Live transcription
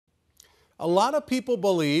A lot of people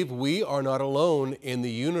believe we are not alone in the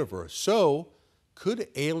universe. So, could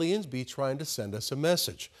aliens be trying to send us a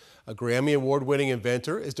message? A Grammy Award-winning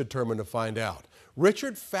inventor is determined to find out.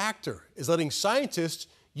 Richard Factor is letting scientists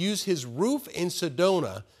use his roof in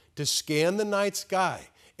Sedona to scan the night sky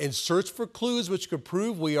and search for clues which could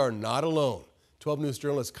prove we are not alone. 12 News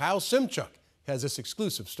journalist Kyle Simchuk has this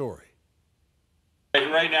exclusive story.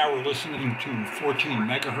 Right now we're listening to 14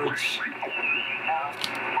 megahertz.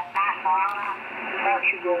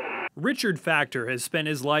 Richard Factor has spent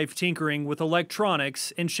his life tinkering with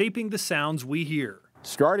electronics and shaping the sounds we hear.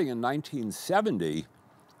 Starting in 1970,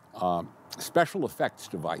 special effects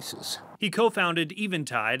devices. He co-founded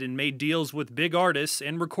Eventide and made deals with big artists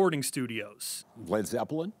and recording studios. Led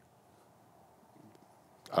Zeppelin.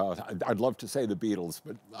 I'd love to say the Beatles,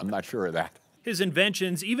 but I'm not sure of that. His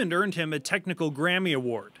inventions even earned him a technical Grammy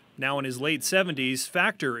Award. Now in his late 70s,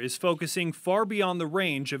 Factor is focusing far beyond the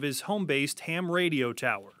range of his home-based ham radio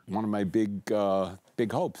tower. One of my big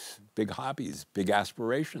hopes, big hobbies, big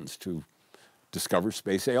aspirations to discover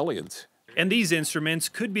space aliens. And these instruments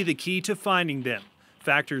could be the key to finding them.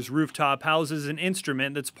 Factor's rooftop houses an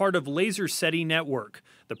instrument that's part of Laser SETI Network.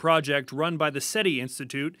 The project, run by the SETI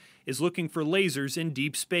Institute, is looking for lasers in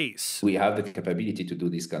deep space. We have the capability to do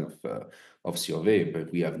this kind of survey,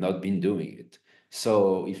 but we have not been doing it.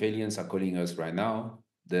 So if aliens are calling us right now,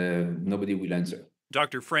 nobody will answer.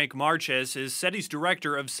 Dr. Frank Marches is SETI's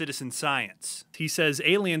director of citizen science. He says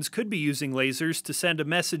aliens could be using lasers to send a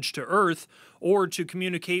message to Earth or to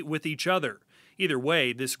communicate with each other. Either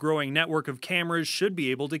way, this growing network of cameras should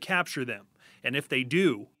be able to capture them. And if they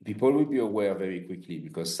do, people will be aware very quickly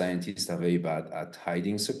because scientists are very bad at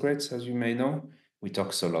hiding secrets, as you may know. We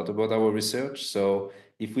talk a lot about our research. So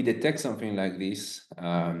if we detect something like this,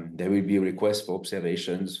 there will be a request for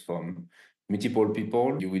observations from multiple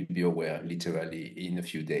people. You will be aware literally in a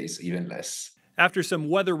few days, even less. After some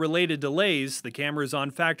weather-related delays, the cameras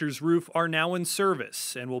on Factor's roof are now in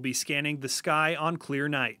service and will be scanning the sky on clear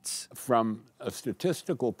nights. From a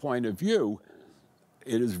statistical point of view,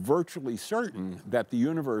 it is virtually certain that the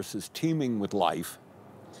universe is teeming with life,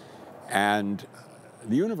 and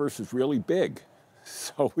the universe is really big.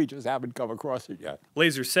 So we just haven't come across it yet.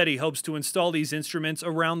 Laser SETI hopes to install these instruments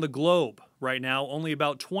around the globe. Right now, only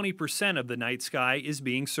about 20% of the night sky is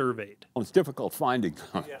being surveyed. Well, it's difficult finding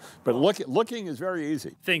them, but looking is very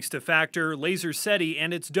easy. Thanks to Factor, Laser SETI,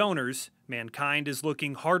 and its donors, mankind is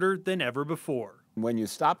looking harder than ever before. When you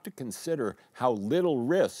stop to consider how little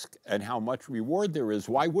risk and how much reward there is,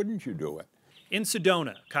 why wouldn't you do it? In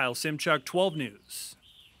Sedona, Kyle Simchuk, 12 News.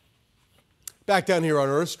 Back down here on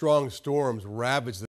Earth, strong storms ravage the